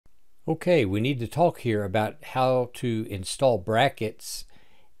Okay, we need to talk here about how to install brackets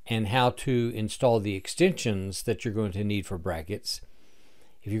and how to install the extensions that you're going to need for brackets.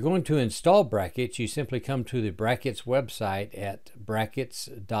 If you're going to install brackets, you simply come to the brackets website at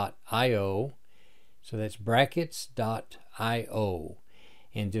brackets.io. So that's brackets.io.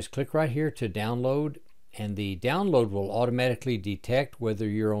 And just click right here to download, and the download will automatically detect whether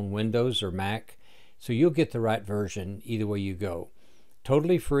you're on Windows or Mac. So you'll get the right version either way you go.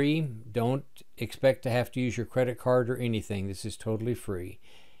 Totally free. Don't expect to have to use your credit card or anything. This is totally free.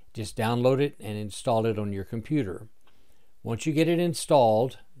 Just download it and install it on your computer. Once you get it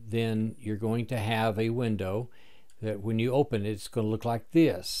installed, then you're going to have a window that when you open it, it's going to look like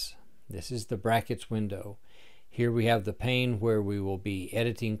this. This is the brackets window. Here we have the pane where we will be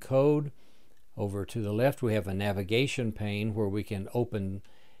editing code. Over to the left, we have a navigation pane where we can open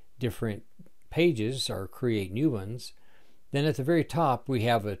different pages or create new ones. Then at the very top, we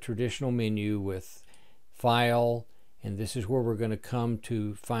have a traditional menu with File, and this is where we're going to come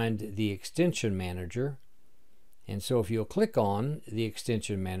to find the Extension Manager. And so if you'll click on the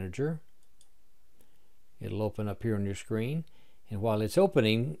Extension Manager, it'll open up here on your screen. And while it's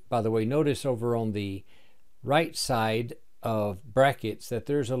opening, by the way, notice over on the right side of brackets that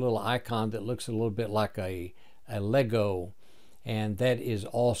there's a little icon that looks a little bit like a Lego, and that is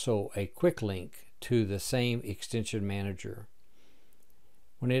also a quick link to the same Extension Manager.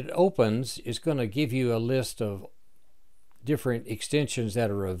 When it opens, it's going to give you a list of different extensions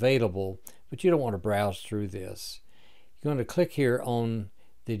that are available, but you don't want to browse through this. You're going to click here on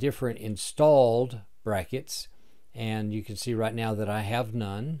the different installed brackets, and you can see right now that I have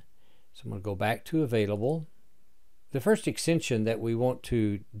none. So I'm going to go back to available. The first extension that we want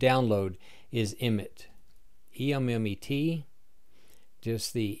to download is Emmet, E-M-M-E-T,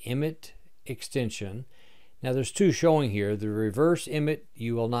 just the Emmet extension. Now there's two showing here. The reverse Emmet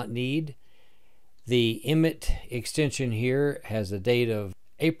you will not need. The Emmet extension here has a date of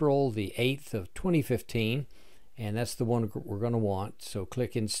April the 8th of 2015, and that's the one we're going to want. So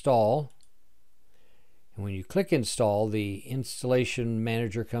click install, and when you click install, the installation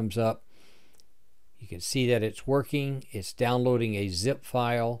manager comes up. You can see that it's working. It's downloading a zip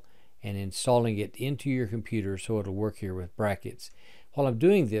file and installing it into your computer so it'll work here with brackets. While I'm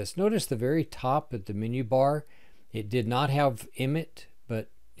doing this, notice the very top at the menu bar, it did not have Emmet, but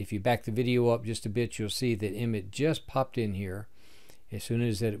if you back the video up just a bit, you'll see that Emmet just popped in here as soon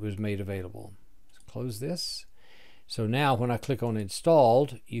as that it was made available. Let's close this. So now when I click on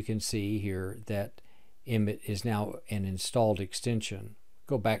installed, you can see here that Emmet is now an installed extension.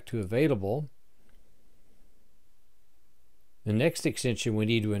 Go back to available. The next extension we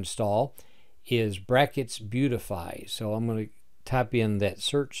need to install is brackets Beautify. So I'm going to type in that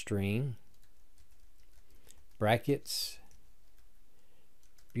search string, brackets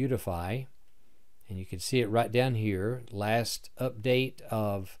Beautify, and you can see it right down here, last update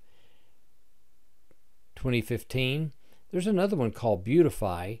of 2015. There's another one called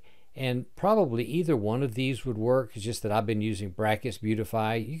Beautify, and probably either one of these would work. It's just that I've been using brackets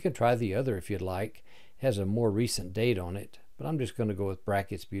Beautify. You can try the other if you'd like. It has a more recent date on it, but I'm just going to go with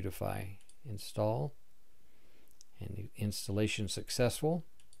brackets Beautify. Install, and the installation successful.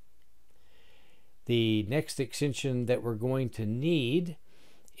 The next extension that we're going to need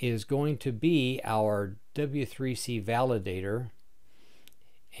is going to be our W3c Validator,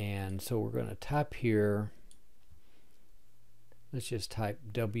 and so we're going to type here, let's just type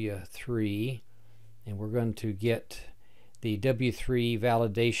W3, and we're going to get the W3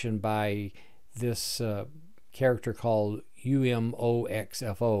 validation by this character called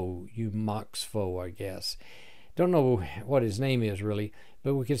UMOXFO, I guess. Don't know what his name is really,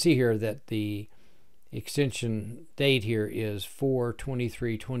 but we can see here that the extension date here is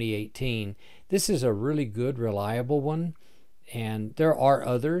 4/23/2018. This is a really good, reliable one, and there are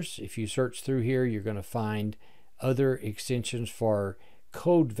others. If you search through here, you're going to find other extensions for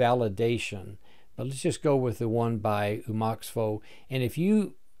code validation, but let's just go with the one by UMOXFO. And if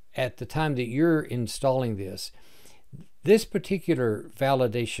you, at the time that you're installing this particular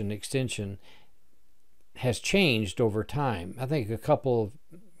validation extension has changed over time. I think a couple of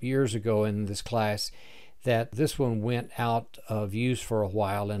years ago in this class that this one went out of use for a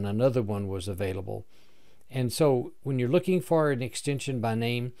while and another one was available. And so when you're looking for an extension by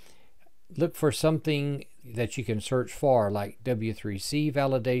name, look for something that you can search for, like W3c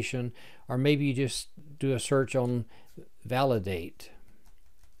validation, or maybe you just do a search on validate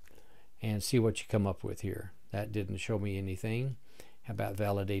and see what you come up with here. That didn't show me anything. How about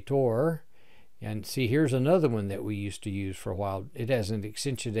Validator? And see, here's another one that we used to use for a while. It has an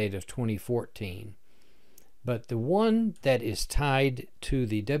extension date of 2014. But the one that is tied to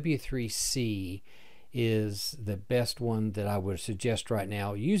the W3C is the best one that I would suggest right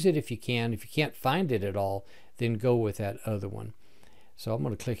now. Use it if you can. If you can't find it at all, then go with that other one. So I'm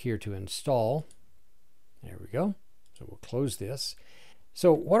going to click here to install. There we go. So we'll close this.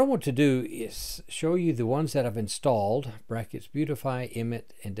 So what I want to do is show you the ones that I've installed, brackets Beautify,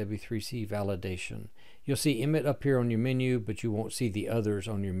 Emmet, and W3c Validation. You'll see Emmet up here on your menu, but you won't see the others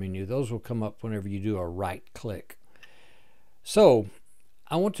on your menu. Those will come up whenever you do a right click. So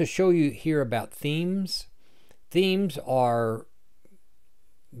I want to show you here about themes. Themes are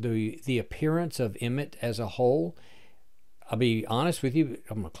the appearance of Emmet as a whole. I'll be honest with you.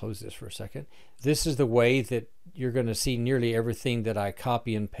 I'm going to close this for a second. This is the way that you're going to see nearly everything that I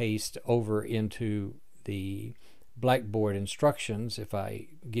copy and paste over into the Blackboard instructions. If I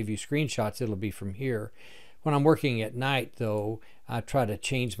give you screenshots, it'll be from here. When I'm working at night, though, I try to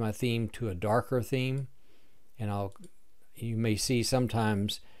change my theme to a darker theme. And you may see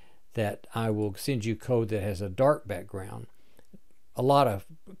sometimes that I will send you code that has a dark background. A lot of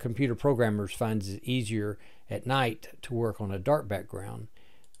computer programmers find it easier at night to work on a dark background,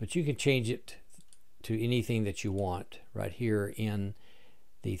 but you can change it to anything that you want right here in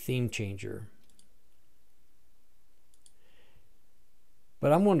the theme changer.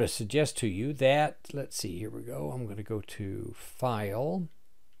 But I'm going to suggest to you that, let's see, here we go. I'm going to go to File,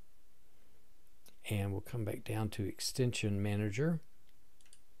 and we'll come back down to Extension Manager,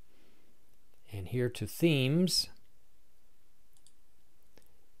 and here to Themes.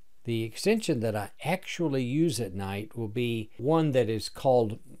 The extension that I actually use at night will be one that is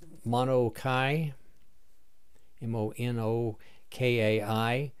called Monokai, M-O-N-O-K-A-I.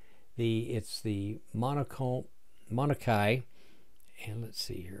 It's the Monokai, and let's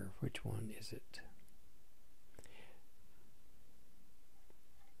see here, which one is it?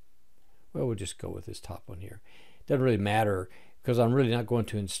 Well, we'll just go with this top one here. Doesn't really matter because I'm really not going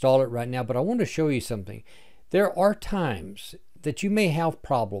to install it right now, but I want to show you something. There are times that you may have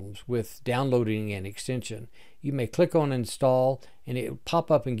problems with downloading an extension. You may click on install and it will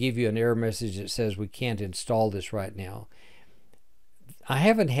pop up and give you an error message that says we can't install this right now. I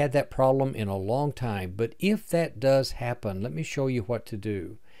haven't had that problem in a long time, but if that does happen, let me show you what to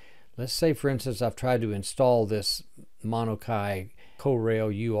do. Let's say, for instance, I've tried to install this Monokai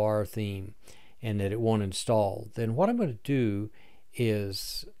CoRail UR theme and that it won't install. Then what I'm going to do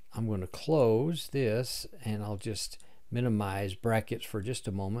is I'm going to close this and I'll just minimize brackets for just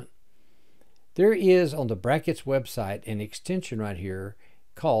a moment. There is on the brackets website an extension right here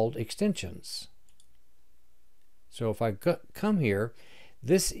called extensions. So if I come here,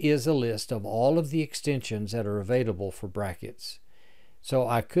 this is a list of all of the extensions that are available for brackets. So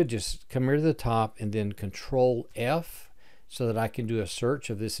I could just come here to the top and then Control F so that I can do a search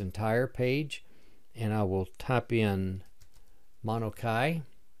of this entire page, and I will type in Monokai.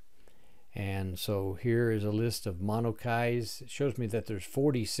 And so here is a list of Monokais. It shows me that there's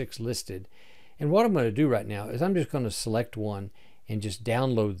 46 listed. And what I'm going to do right now is I'm just going to select one and just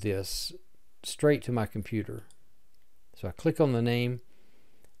download this straight to my computer. So I click on the name,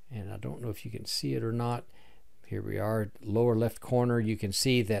 and I don't know if you can see it or not. Here we are, lower left corner. You can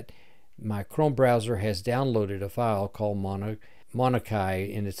see that my Chrome browser has downloaded a file called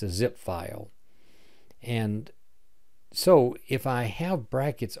Monokai, and it's a zip file. And so if I have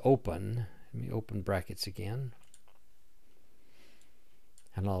brackets open, let me open brackets again,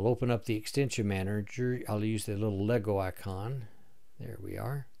 and I'll open up the extension manager. I'll use the little Lego icon. There we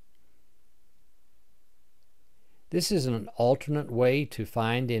are. This is an alternate way to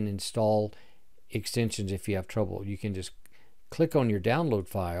find and install extensions if you have trouble. You can just click on your download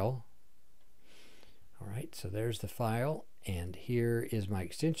file. All right, so there's the file, and here is my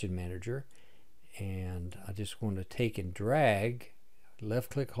extension manager. And I just want to take and drag,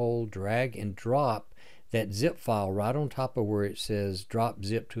 left click, hold, drag and drop that zip file right on top of where it says drop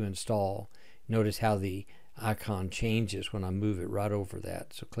zip to install. Notice how the icon changes when I move it right over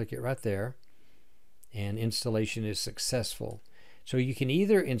that. So click it right there, and installation is successful. So you can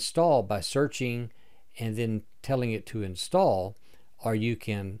either install by searching and then telling it to install, or you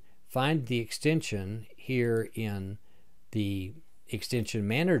can find the extension here in the extension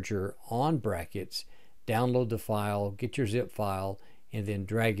manager on brackets, download the file, get your zip file, and then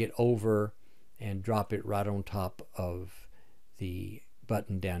drag it over and drop it right on top of the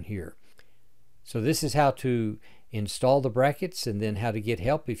button down here. So this is how to install the brackets, and then how to get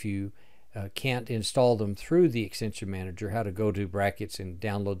help if you can't install them through the extension manager, how to go to brackets and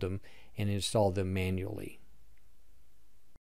download them and install them manually.